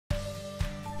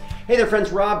Hey there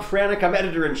friends, Rob Franek. I'm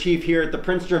editor-in-chief here at the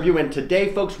Princeton Review, and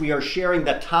today, folks, we are sharing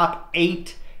the top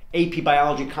 8 AP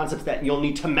Biology concepts that you'll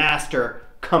need to master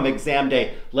come exam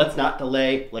day. Let's not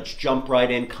delay, let's jump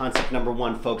right in. Concept number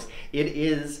 1, folks, it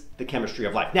is the chemistry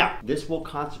of life. Now, this will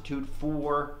constitute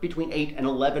for between 8 and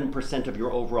 11% of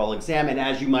your overall exam, and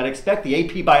as you might expect, the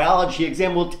AP Biology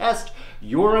exam will test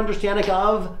your understanding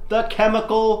of the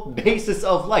chemical basis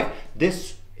of life.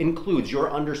 This includes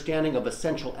your understanding of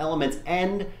essential elements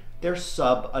and their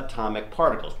subatomic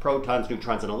particles, protons,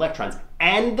 neutrons, and electrons,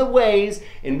 and the ways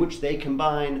in which they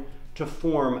combine to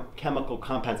form chemical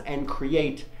compounds and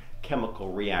create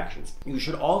chemical reactions. You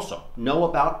should also know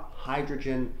about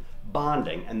hydrogen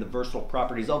bonding and the versatile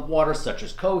properties of water, such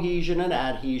as cohesion and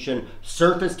adhesion,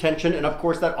 surface tension, and of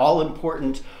course that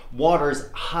all-important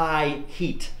water's high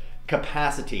heat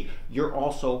capacity. You're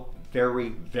also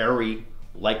very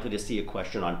likely to see a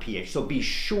question on pH. So be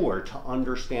sure to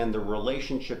understand the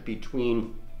relationship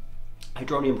between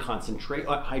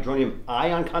hydronium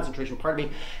ion concentration,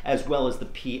 as well as the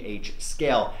pH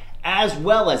scale, as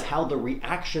well as how the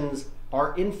reactions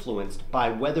are influenced by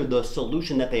whether the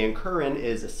solution that they occur in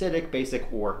is acidic,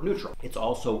 basic, or neutral. It's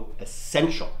also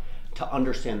essential to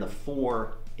understand the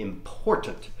 4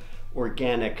 important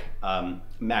organic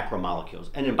macromolecules.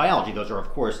 And in biology, those are, of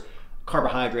course,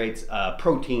 carbohydrates,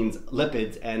 proteins,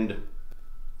 lipids, and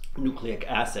nucleic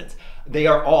acids. They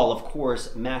are all, of course,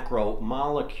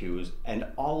 macromolecules, and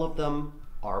all of them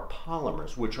are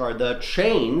polymers, which are the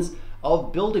chains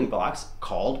of building blocks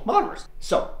called monomers.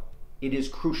 So it is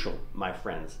crucial, my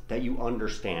friends, that you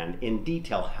understand in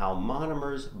detail how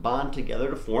monomers bond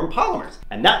together to form polymers.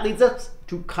 And that leads us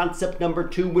to concept number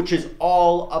 2, which is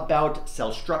all about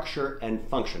cell structure and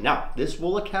function. Now, this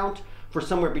will account for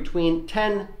somewhere between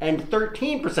 10 and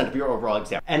 13% of your overall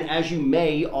exam. And as you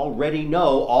may already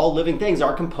know, all living things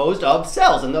are composed of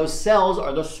cells, and those cells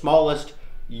are the smallest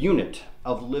unit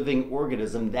of living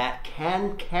organism that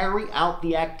can carry out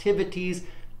the activities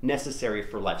necessary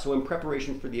for life. So in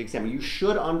preparation for the exam, you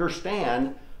should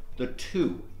understand the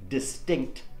 2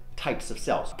 distinct types of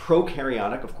cells: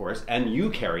 prokaryotic, of course, and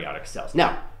eukaryotic cells.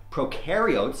 Now,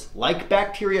 prokaryotes, like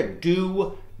bacteria,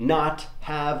 do not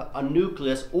have a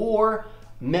nucleus or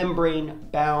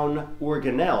membrane-bound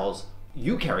organelles.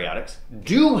 Eukaryotics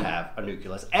do have a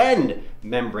nucleus and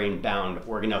membrane-bound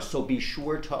organelles, so be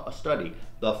sure to study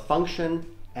the function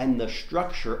and the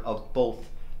structure of both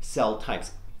cell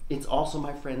types. It's also,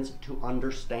 my friends, to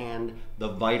understand the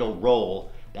vital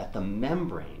role that the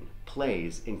membrane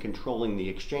plays in controlling the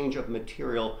exchange of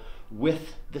material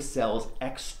with the cell's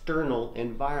external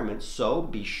environment. So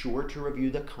be sure to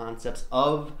review the concepts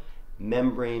of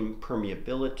membrane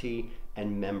permeability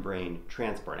and membrane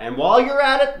transport. And while you're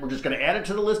at it, we're just going to add it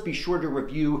to the list. Be sure to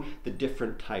review the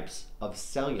different types of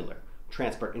cellular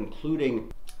transport,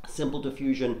 including simple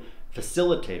diffusion,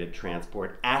 facilitated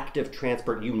transport, active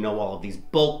transport. You know all of these: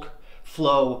 bulk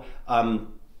flow,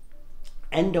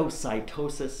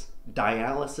 endocytosis,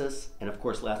 dialysis, and of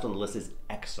course, last on the list is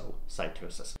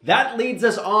exocytosis. That leads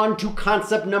us on to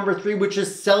concept number 3, which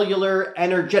is cellular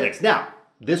energetics. Now,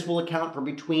 this will account for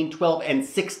between 12 and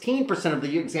 16% of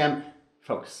the exam.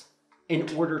 Folks,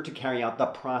 in order to carry out the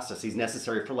processes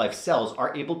necessary for life, cells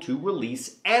are able to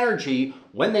release energy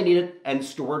when they need it and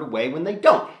store it away when they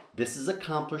don't. This is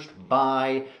accomplished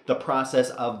by the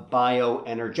process of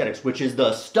bioenergetics, which is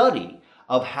the study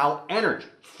of how energy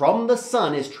from the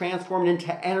sun is transformed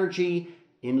into energy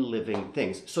in living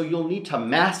things. So you'll need to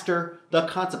master the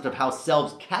concept of how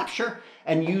cells capture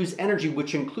and use energy,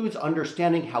 which includes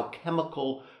understanding how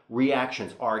chemical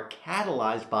reactions are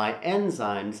catalyzed by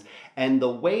enzymes and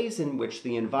the ways in which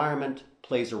the environment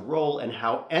plays a role and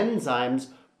how enzymes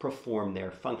perform their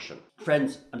function.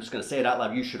 Friends, I'm just going to say it out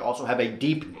loud. You should also have a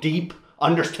deep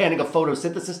understanding of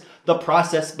photosynthesis, the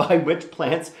process by which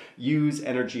plants use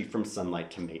energy from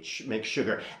sunlight to make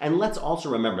sugar. And let's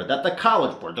also remember that the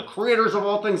College Board, the creators of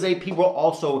all things AP, will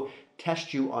also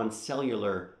test you on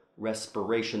cellular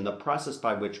respiration, the process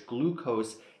by which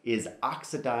glucose is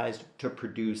oxidized to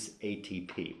produce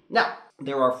ATP. Now,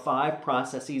 there are 5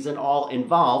 processes in all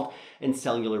involved in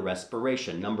cellular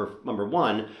respiration. Number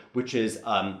 1, which is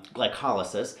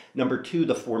glycolysis. Number 2,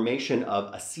 the formation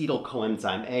of acetyl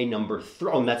coenzyme A. Number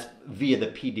 3, and that's via the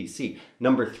PDC.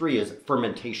 Number 3 is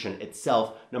fermentation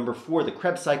itself. Number 4, the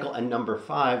Krebs cycle. And number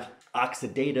 5,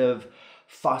 oxidative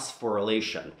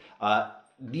phosphorylation.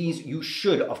 These, you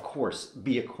should, of course,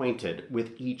 be acquainted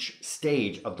with each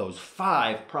stage of those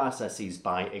 5 processes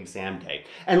by exam day.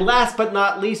 And last but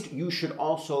not least, you should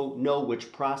also know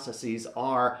which processes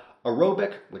are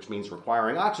aerobic, which means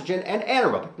requiring oxygen, and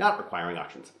anaerobic, not requiring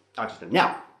oxygen.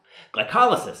 Now,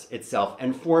 Glycolysis itself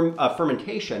and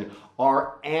fermentation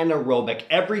are anaerobic.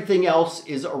 Everything else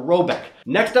is aerobic.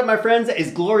 Next up, my friends,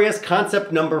 is glorious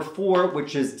concept number 4,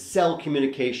 which is cell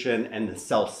communication and the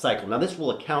cell cycle. Now, this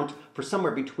will account for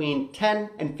somewhere between 10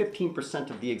 and 15%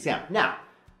 of the exam. Now,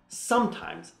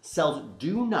 sometimes cells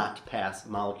do not pass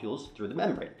molecules through the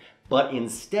membrane, but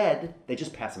instead they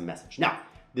just pass a message. Now,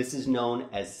 this is known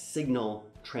as signal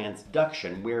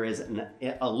transduction, whereas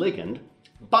a ligand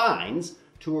binds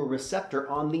to a receptor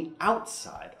on the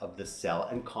outside of the cell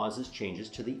and causes changes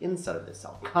to the inside of the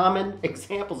cell. Common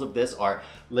examples of this are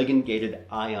ligand-gated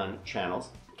ion channels,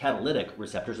 catalytic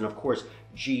receptors, and of course,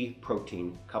 G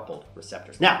protein coupled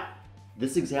receptors. Now,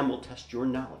 this exam will test your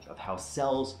knowledge of how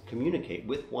cells communicate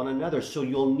with one another, so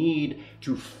you'll need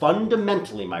to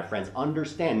fundamentally, my friends,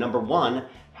 understand, number 1,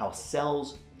 how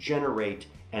cells generate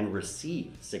and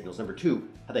receive signals. Number 2,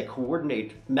 how they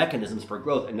coordinate mechanisms for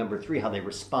growth. And number 3, how they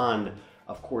respond,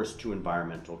 of course, to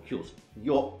environmental cues.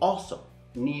 You'll also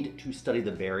need to study the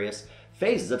various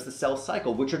phases of the cell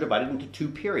cycle, which are divided into 2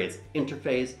 periods,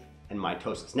 interphase and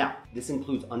mitosis. Now, this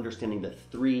includes understanding the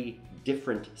 3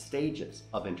 different stages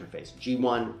of interphase,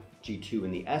 G1, G2,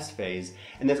 and the S phase.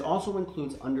 And this also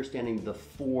includes understanding the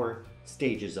 4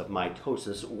 stages of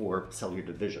mitosis or cellular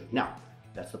division. Now,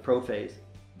 that's the prophase,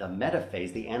 the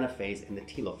metaphase, the anaphase, and the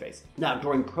telophase. Now,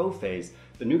 during prophase,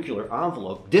 the nuclear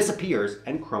envelope disappears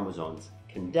and chromosomes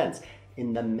condense.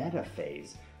 In the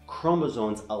metaphase,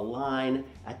 chromosomes align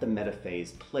at the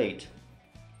metaphase plate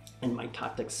and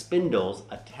mitotic spindles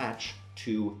attach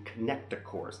to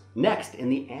connectocores. Next, in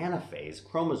the anaphase,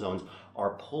 chromosomes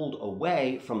are pulled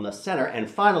away from the center, and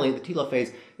finally, the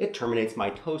telophase, it terminates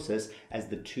mitosis as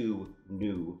the 2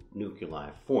 new nuclei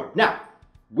form. Now,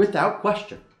 without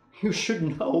question, you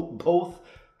should know both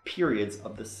periods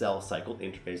of the cell cycle, the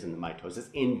interphase and the mitosis,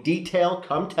 in detail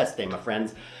come test day, my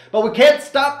friends. But we can't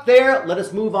stop there. Let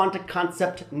us move on to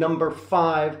concept number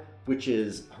 5, which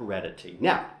is heredity.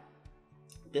 Now,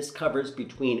 this covers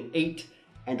between 8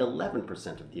 and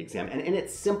 11% of the exam, and in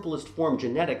its simplest form,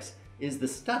 genetics is the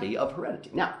study of heredity.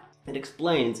 Now, it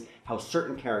explains how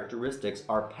certain characteristics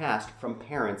are passed from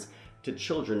parents to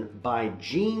children by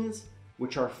genes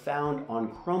which are found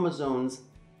on chromosomes.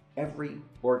 Every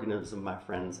organism, my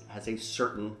friends, has a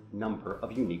certain number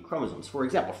of unique chromosomes. For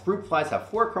example, fruit flies have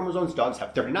 4 chromosomes, dogs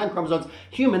have 39 chromosomes,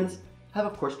 humans have,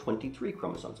 of course, 23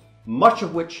 chromosomes. Much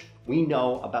of which we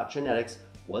know about genetics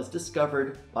was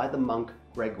discovered by the monk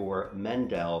Gregor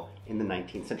Mendel in the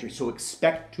 19th century. So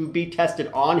expect to be tested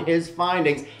on his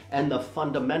findings and the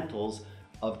fundamentals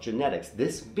of genetics.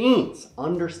 This means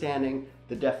understanding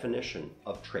the definition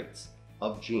of traits,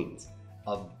 of genes,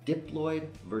 of diploid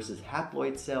versus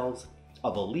haploid cells,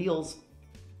 of alleles,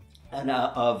 and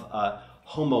of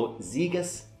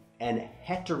homozygous and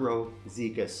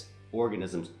heterozygous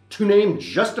organisms, to name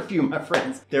just a few, my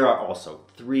friends. There are also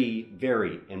 3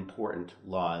 very important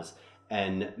laws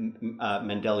and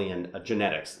Mendelian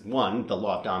genetics. 1, the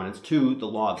law of dominance. 2, the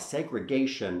law of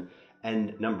segregation.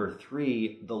 And number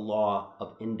 3, the law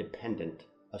of independent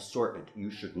assortment. You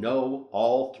should know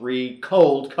all 3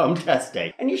 cold come test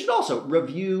day. And you should also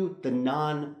review the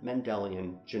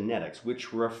non-Mendelian genetics,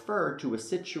 which refer to a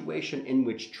situation in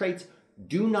which traits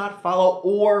do not follow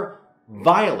or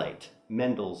violate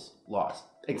Mendel's laws.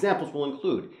 Examples will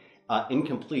include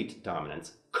incomplete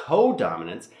dominance,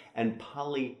 codominance, and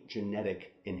polygenetic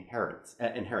inheritance.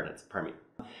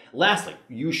 Lastly,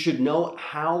 you should know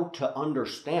how to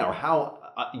understand, or how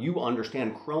you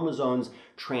understand chromosomes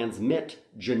transmit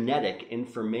genetic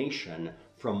information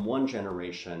from one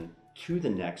generation to the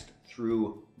next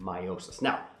through meiosis.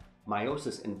 Now,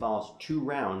 meiosis involves 2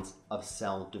 rounds of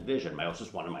cell division,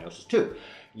 meiosis 1 and meiosis 2.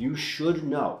 You should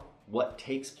know what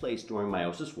takes place during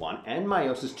meiosis 1 and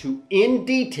meiosis 2 in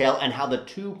detail and how the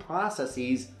 2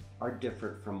 processes are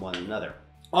different from one another.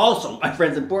 Also, my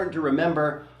friends, important to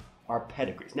remember are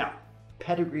pedigrees. Now,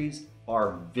 pedigrees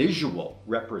are visual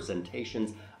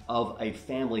representations of a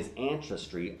family's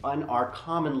ancestry and are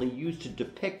commonly used to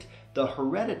depict the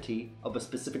heredity of a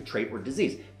specific trait or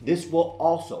disease. This will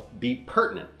also be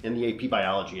pertinent in the AP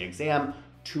Biology exam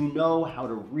to know how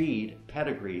to read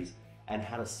pedigrees and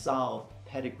how to solve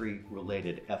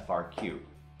pedigree-related FRQ.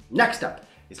 Next up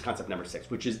is concept number 6,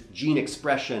 which is gene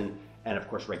expression and, of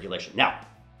course, regulation. Now,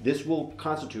 this will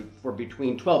constitute for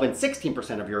between 12 and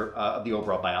 16% of the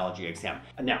overall biology exam.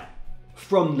 Now,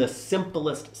 from the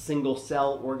simplest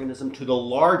single-cell organism to the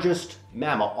largest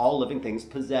mammal, all living things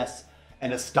possess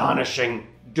an astonishing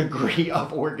degree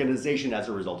of organization as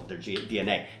a result of their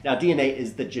DNA. Now, DNA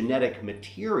is the genetic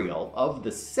material of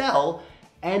the cell,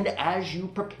 and as you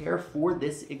prepare for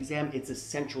this exam, it's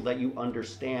essential that you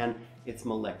understand its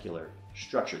molecular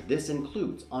structure. This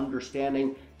includes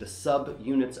understanding the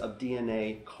subunits of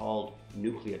DNA called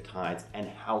nucleotides and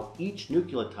how each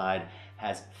nucleotide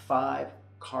has 5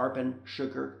 carbon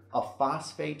sugar, a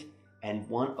phosphate, and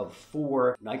one of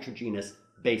 4 nitrogenous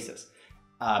bases.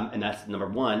 And that's number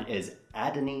 1 is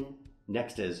adenine,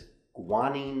 next is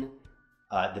guanine,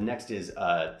 the next is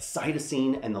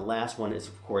cytosine, and the last one is,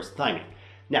 of course, thymine.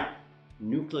 Now,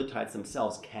 nucleotides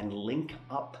themselves can link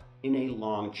up in a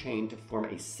long chain to form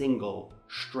a single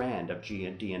strand of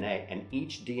DNA, and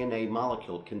each DNA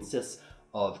molecule consists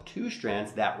of 2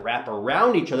 strands that wrap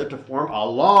around each other to form a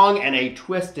long and a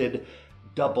twisted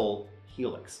double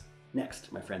helix.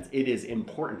 Next, my friends, it is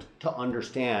important to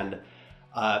understand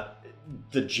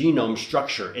the genome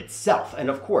structure itself, and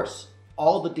of course,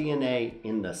 all the DNA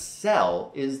in the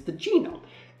cell is the genome.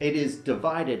 It is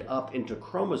divided up into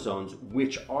chromosomes,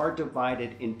 which are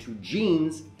divided into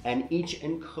genes, and each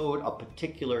encode a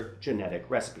particular genetic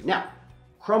recipe. Now,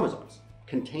 chromosomes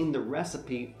contain the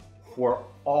recipe for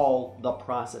all the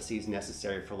processes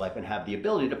necessary for life and have the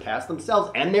ability to pass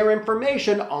themselves and their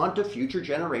information on to future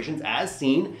generations, as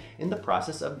seen in the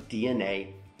process of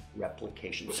DNA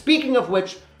replication. Speaking of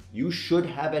which, you should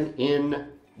have an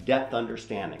in-depth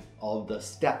understanding of the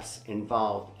steps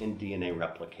involved in DNA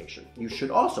replication. You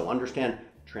should also understand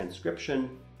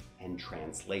transcription and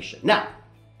translation. Now,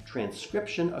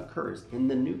 transcription occurs in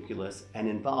the nucleus and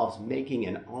involves making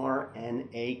an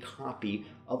RNA copy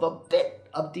of a bit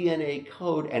of DNA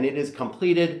code, and it is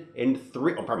completed in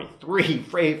three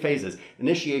phases: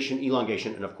 initiation,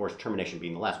 elongation, and of course termination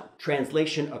being the last one.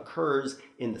 Translation occurs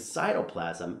in the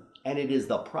cytoplasm, and it is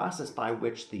the process by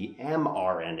which the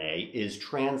mRNA is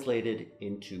translated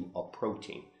into a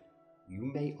protein. You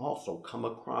may also come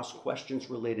across questions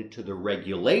related to the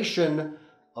regulation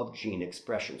of gene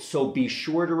expression. So be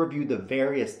sure to review the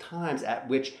various times at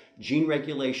which gene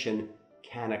regulation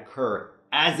can occur,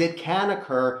 as it can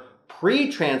occur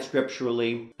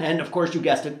pre-transcriptionally, and of course, you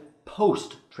guessed it,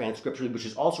 post-transcriptionally, which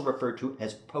is also referred to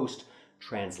as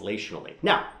post-translationally.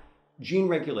 Now, gene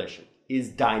regulation is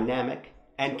dynamic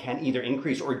and can either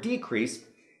increase or decrease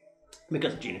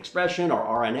because of gene expression or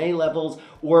RNA levels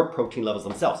or protein levels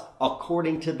themselves,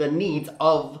 according to the needs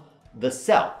of the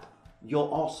cell. You'll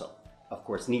also, of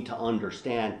course, need to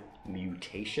understand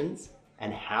mutations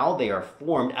and how they are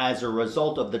formed as a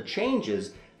result of the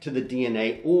changes to the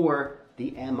DNA or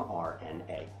the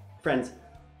mRNA. Friends,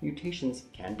 mutations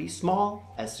can be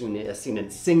small, as seen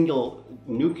in single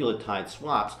nucleotide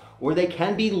swaps, or they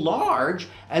can be large,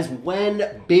 as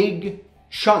when big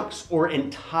chunks or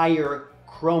entire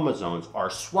chromosomes are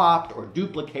swapped or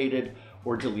duplicated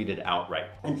or deleted outright.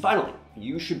 And finally,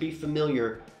 you should be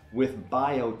familiar with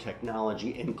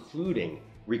biotechnology, including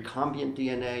recombinant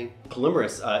DNA,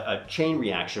 polymerase chain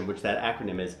reaction, which that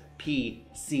acronym is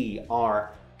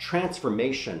PCR,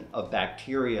 transformation of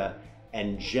bacteria,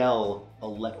 and gel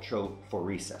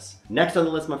electrophoresis. Next on the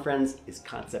list, my friends, is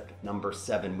concept number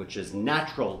 7, which is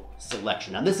natural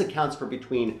selection. Now, this accounts for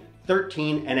between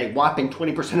 13 and a whopping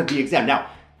 20% of the exam. Now,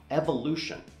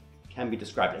 evolution can be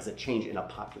described as a change in a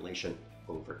population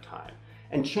over time.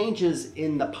 And changes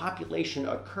in the population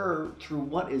occur through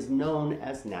what is known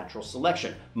as natural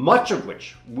selection, much of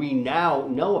which we now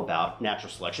know about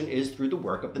natural selection is through the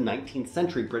work of the 19th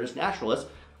century British naturalist,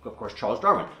 of course, Charles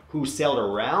Darwin, who sailed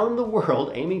around the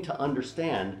world aiming to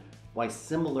understand why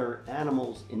similar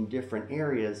animals in different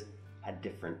areas had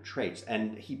different traits.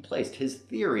 And he placed his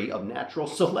theory of natural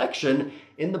selection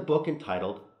in the book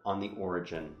entitled On the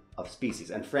Origin of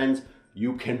Species. And friends,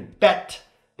 you can bet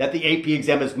that the AP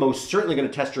exam is most certainly going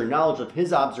to test your knowledge of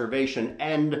his observation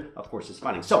and, of course, his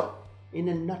findings. So, in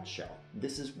a nutshell,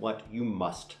 this is what you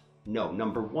must know.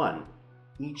 Number 1,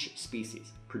 each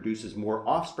species produces more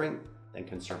offspring than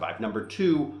can survive. Number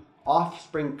 2,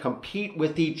 offspring compete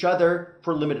with each other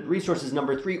for limited resources.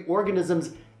 Number 3,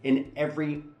 organisms in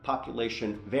every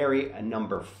population vary. And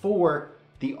number 4,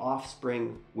 the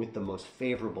offspring with the most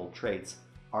favorable traits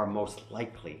are most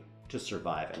likely to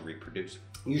survive and reproduce.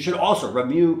 You should also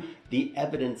review the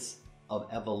evidence of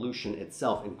evolution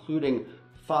itself, including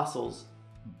fossils,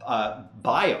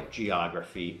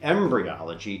 biogeography,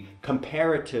 embryology,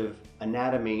 comparative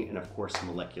anatomy, and of course,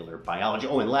 molecular biology.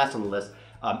 Oh, and last on the list,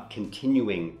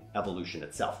 continuing evolution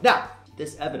itself. Now,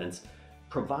 this evidence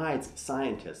provides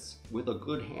scientists with a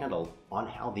good handle on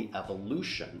how the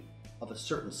evolution of a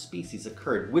certain species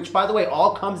occurred, which, by the way,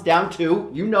 all comes down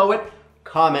to, you know it,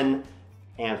 common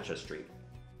ancestry.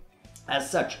 As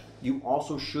such, you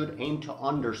also should aim to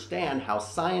understand how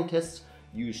scientists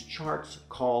use charts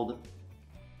called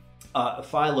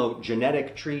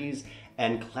phylogenetic trees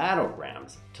and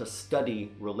cladograms to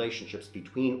study relationships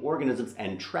between organisms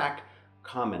and track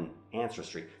common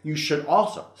ancestry. You should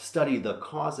also study the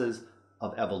causes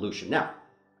of evolution. Now,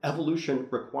 evolution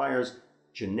requires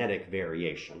genetic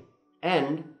variation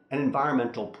and an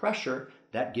environmental pressure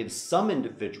that gives some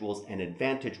individuals an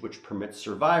advantage which permits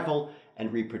survival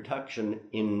and reproduction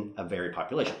in a varied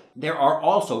population. There are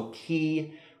also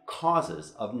key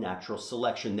causes of natural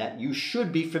selection that you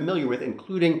should be familiar with,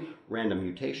 including random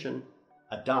mutation,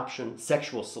 adoption,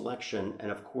 sexual selection,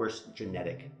 and of course,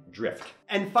 genetic drift.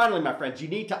 And finally, my friends, you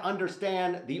need to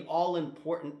understand the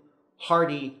all-important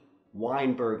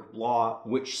Hardy-Weinberg law,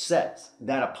 which says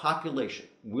that a population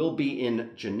will be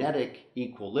in genetic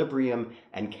equilibrium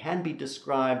and can be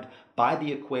described by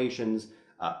the equations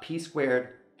p squared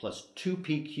plus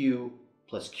 2pq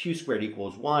plus q squared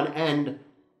equals 1 and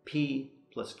p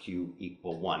plus q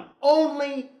equal 1.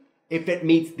 Only if it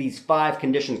meets these 5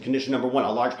 conditions. Condition number 1,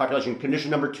 a large population.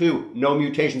 Condition number 2, no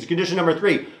mutations. Condition number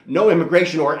 3, no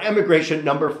immigration or emigration.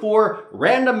 Number 4,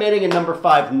 random mating. And number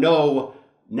 5, no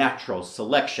natural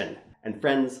selection. And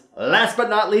friends, last but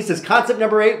not least is concept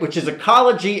number 8, which is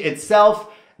ecology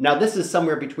itself. Now this is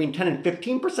somewhere between 10 and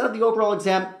 15% of the overall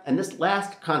exam. And this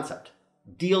last concept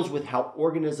deals with how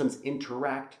organisms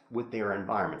interact with their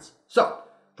environments. So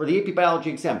for the AP Biology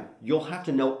exam, you'll have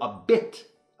to know a bit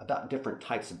about different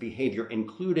types of behavior,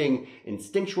 including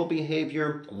instinctual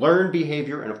behavior, learned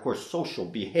behavior, and of course, social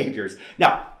behaviors.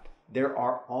 Now, there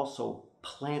are also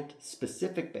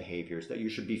plant-specific behaviors that you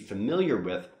should be familiar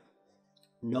with,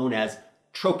 known as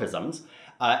tropisms,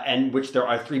 and which there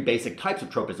are 3 basic types of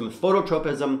tropism: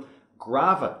 phototropism,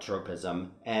 gravitropism,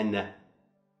 and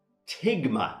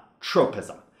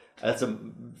tigmatropism. That's a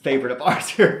favorite of ours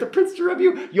here at the Princeton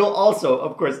Review. You'll also,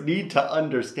 of course, need to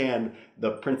understand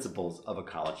the principles of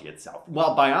ecology itself.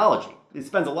 While biology, it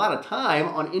spends a lot of time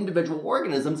on individual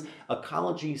organisms,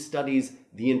 ecology studies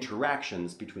the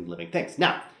interactions between living things.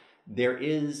 Now, there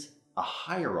is a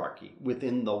hierarchy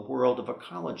within the world of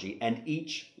ecology, and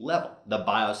each level, the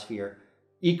biosphere,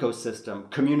 ecosystem,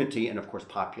 community, and of course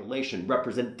population,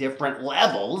 represent different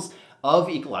levels of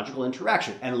ecological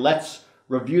interaction. And let's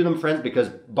review them, friends, because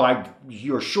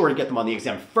you're sure to get them on the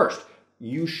exam. First,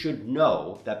 you should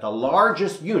know that the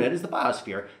largest unit is the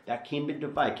biosphere. That can be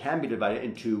divided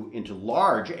into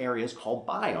large areas called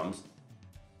biomes,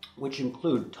 which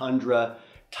include tundra,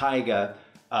 taiga,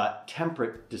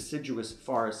 temperate deciduous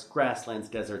forests, grasslands,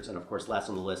 deserts, and of course, last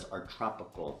on the list are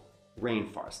tropical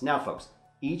rainforests. Now, folks,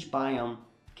 each biome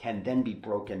can then be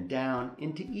broken down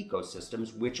into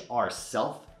ecosystems, which are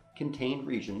self-contained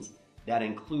regions that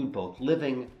include both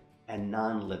living and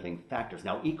non-living factors.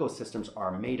 Now, ecosystems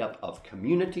are made up of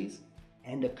communities,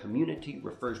 and a community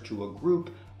refers to a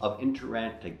group of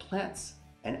interacting plants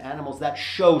and animals that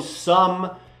show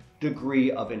some degree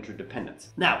of interdependence.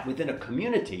 Now, within a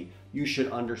community, you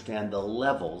should understand the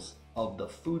levels of the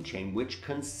food chain, which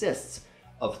consists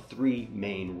of 3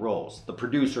 main roles. The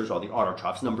producers are the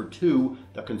autotrophs. Number 2,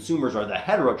 the consumers are the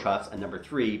heterotrophs. And number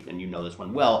 3, and you know this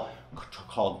one well,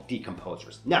 called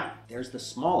decomposers. Now, there's the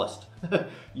smallest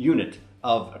unit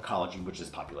of ecology, which is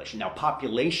population. Now,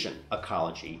 population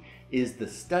ecology is the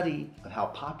study of how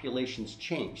populations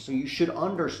change. So you should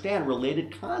understand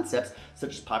related concepts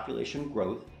such as population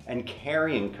growth and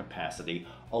carrying capacity,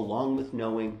 along with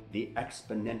knowing the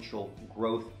exponential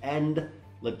growth and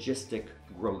logistic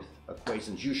growth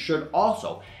equations. You should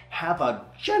also have a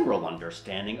general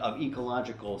understanding of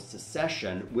ecological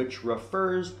succession, which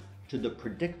refers to the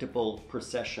predictable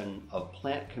procession of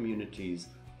plant communities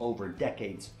over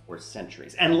decades or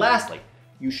centuries. And lastly,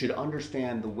 you should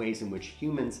understand the ways in which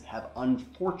humans have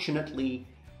unfortunately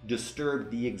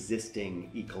disturbed the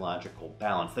existing ecological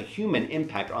balance. The human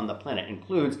impact on the planet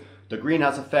includes the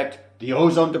greenhouse effect, the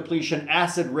ozone depletion,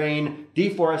 acid rain,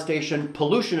 deforestation,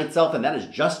 pollution itself, and that is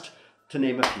just to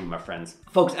name a few, my friends.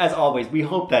 Folks, as always, we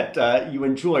hope that you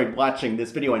enjoyed watching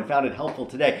this video and found it helpful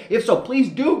today. If so, please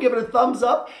do give it a thumbs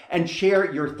up and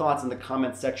share your thoughts in the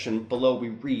comment section below. We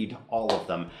read all of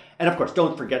them. And of course,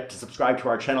 don't forget to subscribe to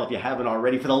our channel if you haven't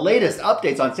already for the latest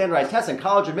updates on standardized tests and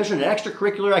college admission and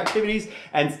extracurricular activities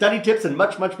and study tips and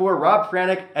much, much more. Rob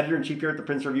Franek, Editor-in-Chief here at the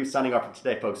Princeton Review, signing off for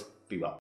today, folks. Be well.